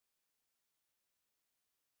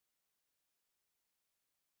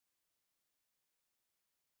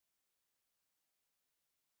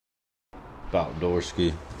outdoor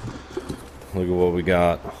ski. Look at what we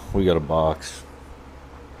got. We got a box.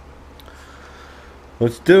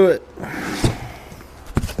 Let's do it.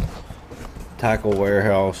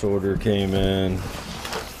 Tacklewarehouse order came in.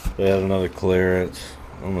 They had another clearance.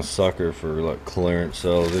 I'm a sucker for like clearance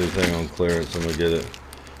sales. Anything on clearance, I'm gonna get it.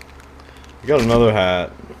 We got another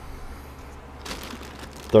hat.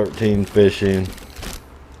 13 fishing.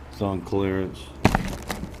 It's on clearance.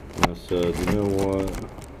 And I said, you know what?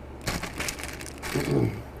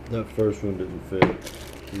 That first one didn't fit.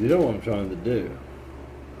 You know what I'm trying to do?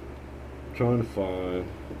 I'm trying to find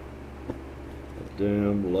a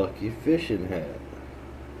damn Lucky fishing hat.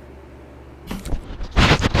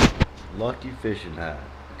 Lucky fishing hat,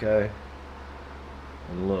 okay?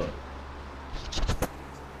 And look,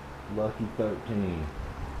 Lucky 13.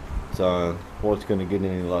 So what's gonna get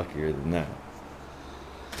any luckier than that?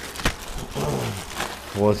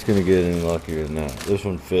 What's gonna get any luckier than that? This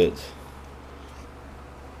one fits.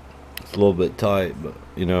 It's a little bit tight, but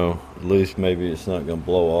you know, at least maybe it's not gonna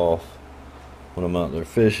blow off when I'm out there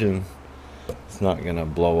fishing. It's not gonna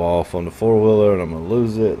blow off on the four-wheeler and I'm gonna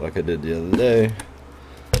lose it like I did the other day.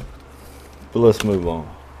 But let's move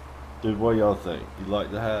on. Dude, what y'all think? You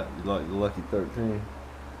like the hat? You like the Lucky 13?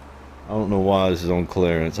 I don't know why this is on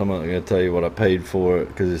clearance. I'm not gonna tell you what I paid for it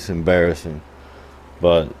because it's embarrassing.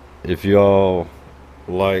 But if y'all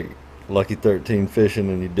like Lucky 13 fishing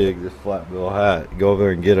and you dig this flat bill hat, go over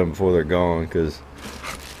there and get them before they're gone, because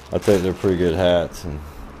I think they're pretty good hats and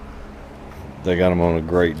they got them on a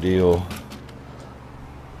great deal.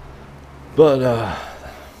 But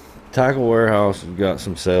Tacklewarehouse has got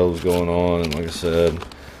some sales going on, and like I said,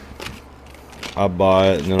 I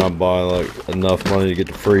buy it and then I buy like enough money to get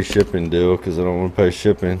the free shipping deal because I don't want to pay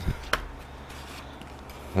shipping.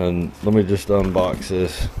 And let me just unbox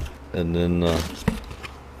this and then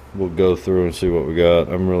we'll go through and see what we got.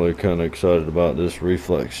 I'm really kind of excited about this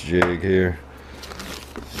reflex jig here.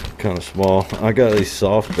 It's kind of small. I got these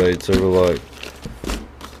soft baits that were like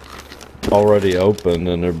already open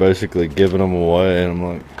and they're basically giving them away, and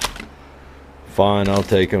I'm like, fine, I'll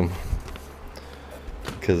take them,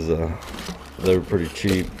 because they were pretty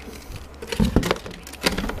cheap.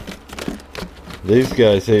 These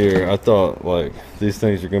guys here, I thought like these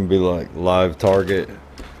things are gonna be like live target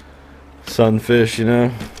sunfish, you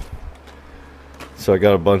know. So I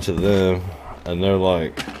got a bunch of them, and they're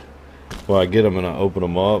like, when I get them and I open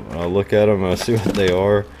them up and I look at them and I see what they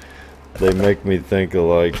are, they make me think of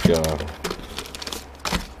like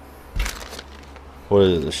what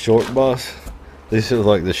is it, the short bus? These are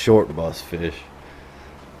like the short bus fish,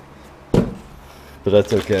 but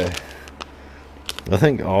that's okay. I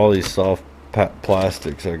think all these soft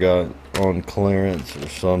plastics I got on clearance or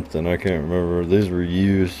something, I can't remember. These were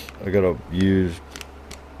used. I got a used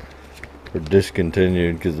or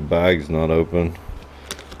discontinued because the bag's not open.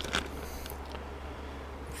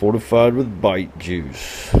 Fortified with bite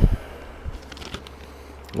juice.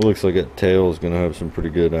 It looks like that tail is gonna have some pretty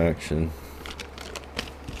good action.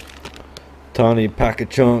 Tiny pack of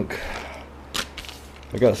chunk.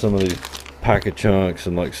 I got some of these pack of chunks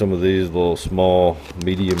and like some of these little small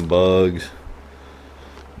medium bugs.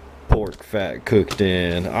 Pork fat cooked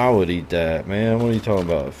in. I would eat that, man. What are you talking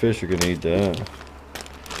about? Fish are gonna eat that.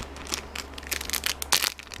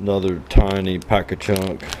 Another tiny pack of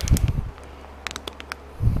chunk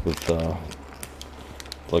with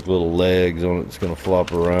like little legs on it. It's gonna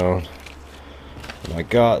flop around. And I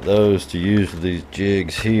got those to use with these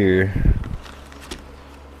jigs here.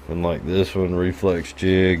 And like this one, reflex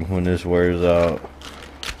jig, when this wears out,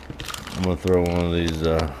 I'm gonna throw one of these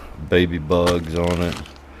baby bugs on it,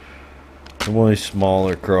 and one of these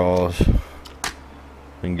smaller craws,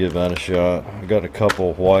 and give that a shot. I got a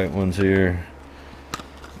couple white ones here,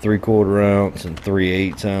 3/4 ounce and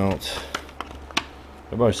 3/8 ounce.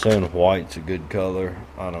 Everybody's saying white's a good color.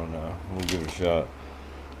 I don't know. We'll give it a shot.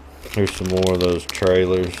 Here's some more of those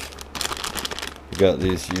trailers. We got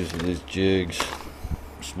these using these jigs.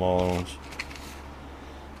 Smaller ones.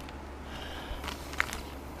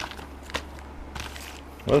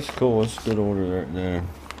 That's cool. That's a good order right there.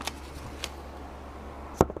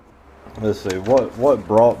 Let's see, what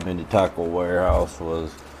brought me to Tacklewarehouse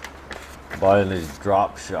was buying these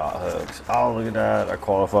drop shot hooks. Oh, look at that. I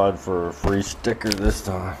qualified for a free sticker this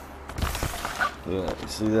time. Yeah, you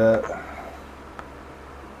see that?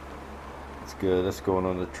 That's good. That's going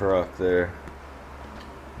on the truck there.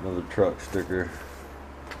 Another truck sticker.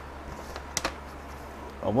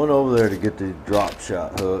 I went over there to get these drop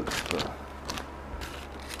shot hooks, but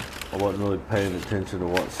I wasn't really paying attention to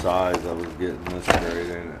what size I was getting. This grade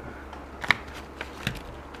in it.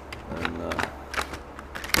 And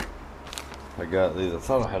I got these. I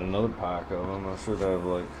thought I had another pack of them. I should have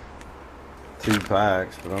like 2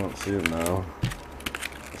 packs, but I don't see them now.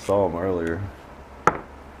 I saw them earlier.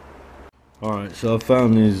 Alright, so I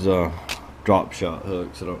found these drop shot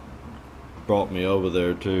hooks that brought me over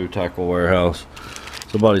there to Tacklewarehouse.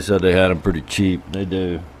 Somebody said they had them pretty cheap. They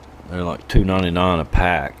do. They're like $2.99 a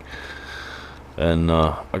pack. And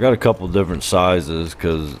I got a couple different sizes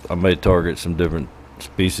because I may target some different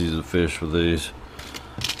species of fish with these.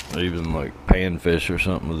 Even like panfish or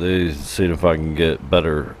something with these. Seeing if I can get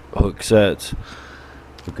better hook sets.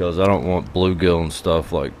 Because I don't want bluegill and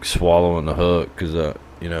stuff like swallowing the hook. Because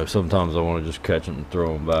you know, sometimes I want to just catch them and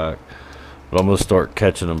throw them back. But I'm going to start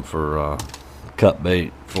catching them for cut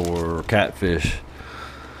bait for catfish.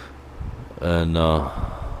 And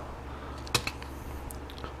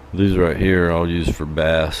these right here I'll use for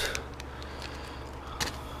bass.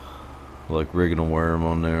 Like rigging a worm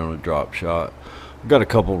on there on a drop shot. I've got a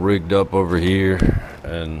couple rigged up over here.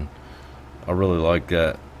 And I really like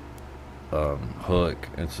that hook.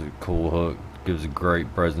 It's a cool hook. Gives a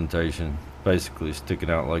great presentation. Basically sticking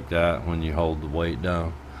out like that when you hold the weight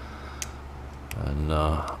down. And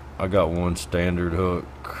I got one standard hook.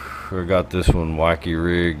 I got this one wacky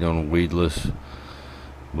rigged on a weedless,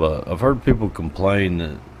 but I've heard people complain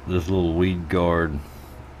that this little weed guard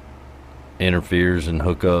interferes in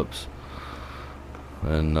hookups,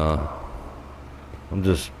 and I'm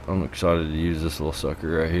excited to use this little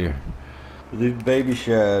sucker right here. These baby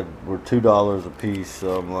shad were $2 a piece,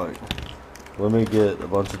 so I'm like, let me get a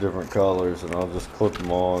bunch of different colors and I'll just clip them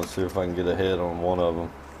all and see if I can get a head on one of them.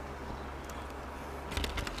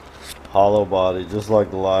 Hollow body, just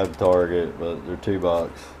like the live target, but they're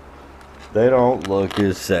 $2. They don't look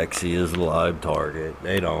as sexy as the live target.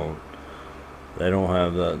 They don't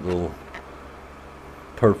have that little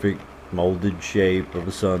perfect molded shape of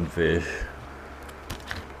a sunfish.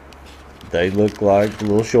 They look like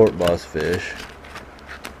little short bus fish.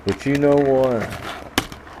 But you know what?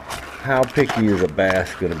 How picky is a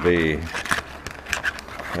bass gonna be?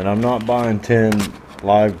 And I'm not buying 10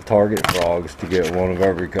 live target frogs to get one of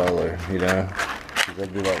every color, you know?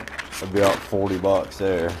 That'd be about $40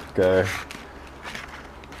 there, okay?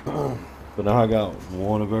 But now I got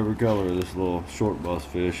one of every color of this little short bus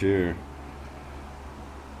fish here.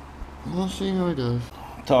 Let's see how he does.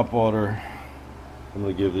 Top water. I'm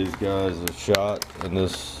gonna give these guys a shot in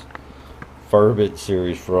this Furbit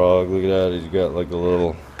series frog. Look at that, he's got like a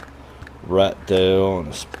little rat tail and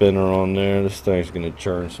a spinner on there. This thing's gonna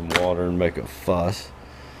churn some water and make a fuss.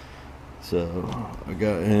 So I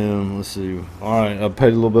got him. Let's see. Alright, I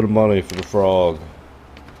paid a little bit of money for the frog.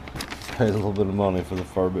 Paid a little bit of money for the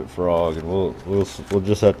Furbit frog, and we'll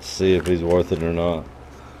just have to see if he's worth it or not.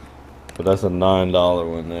 But that's a $9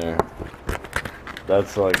 one there.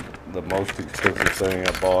 That's like the most expensive thing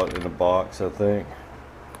I bought in a box, I think.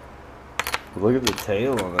 But look at the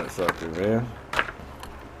tail on that sucker, man.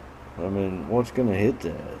 I mean, what's gonna hit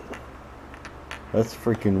that? That's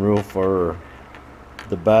freaking real fur.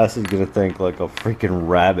 The bass is gonna think like a freaking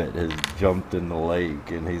rabbit has jumped in the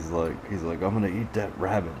lake, and he's like, I'm gonna eat that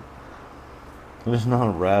rabbit. It's not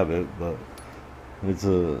a rabbit, but it's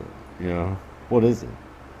a, you know, what is it?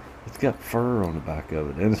 It's got fur on the back of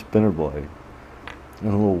it, and a spinner blade, and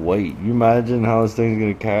a little weight. You imagine how this thing's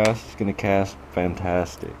gonna cast? It's gonna cast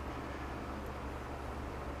fantastic.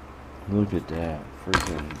 Look at that,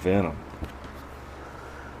 freaking venom.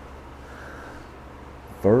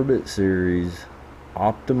 Furbit series,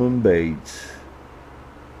 optimum baits,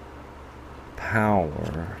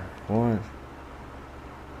 power. What?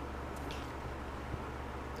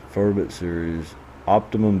 Furbit series,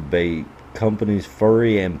 optimum bait, company's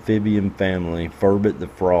furry amphibian family, Furbit the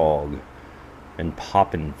Frog, and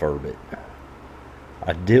poppin' Furbit.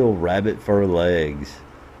 Ideal rabbit fur legs.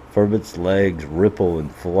 Furbit's legs ripple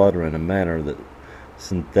and flutter in a manner that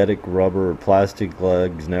synthetic rubber or plastic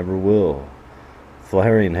legs never will.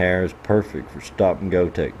 Flaring hair is perfect for stop and go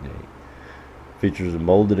technique. Features a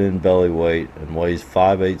molded in belly weight and weighs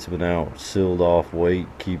 5/8 of an ounce. Sealed off weight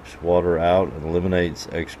keeps water out and eliminates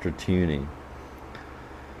extra tuning.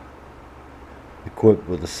 Equipped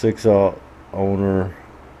with a 6/0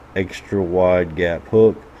 extra wide gap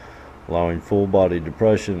hook, allowing full body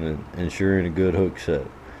depression and ensuring a good hook set.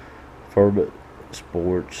 Furbit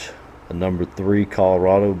sports a number 3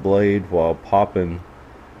 Colorado blade, while poppin'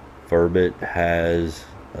 Furbit has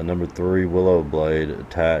a number 3 willow blade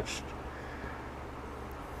attached.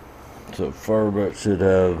 So Furbit should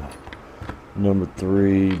have number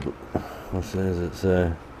 3. What does it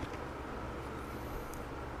say?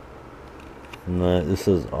 No, this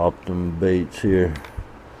says Optimum Baits here.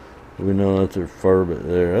 We know that's their Furbit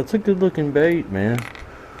there. That's a good looking bait, man.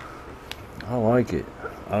 I like it.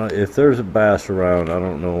 If there's a bass around, I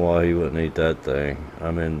don't know why he wouldn't eat that thing.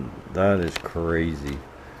 I mean, that is crazy.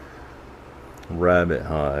 Rabbit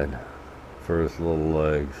hide for his little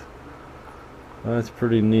legs. That's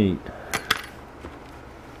pretty neat.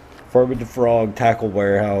 Furbit the Frog,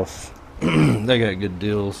 Tacklewarehouse. They got good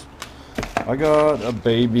deals. I got a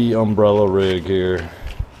baby umbrella rig here.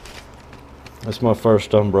 That's my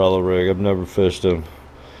first umbrella rig. I've never fished them,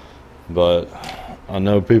 but I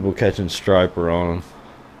know people catching striper on them,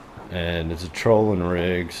 and it's a trolling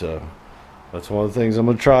rig, so that's one of the things I'm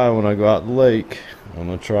gonna try when I go out the lake. I'm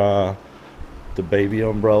gonna try the baby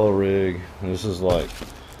umbrella rig. This is like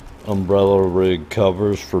umbrella rig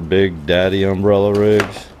covers for big daddy umbrella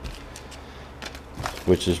rigs,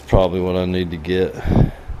 which is probably what I need to get.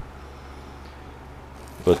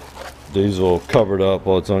 But these will cover it up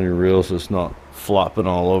while it's on your reel, so it's not flopping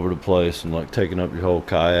all over the place and like taking up your whole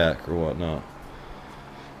kayak or whatnot.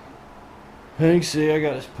 And you can see I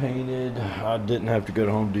got this painted. I didn't have to go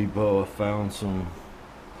to Home Depot. I found some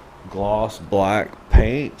gloss black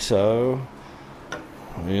paint, so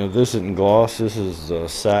you know, this isn't gloss, this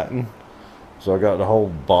is satin. So I got the whole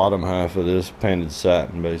bottom half of this painted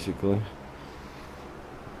satin basically.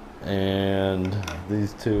 And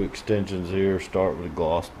these two extensions here start with a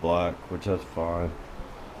gloss black, which that's fine.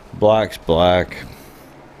 Black's black.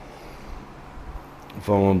 If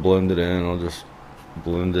I want to blend it in, I'll just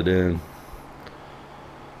blend it in.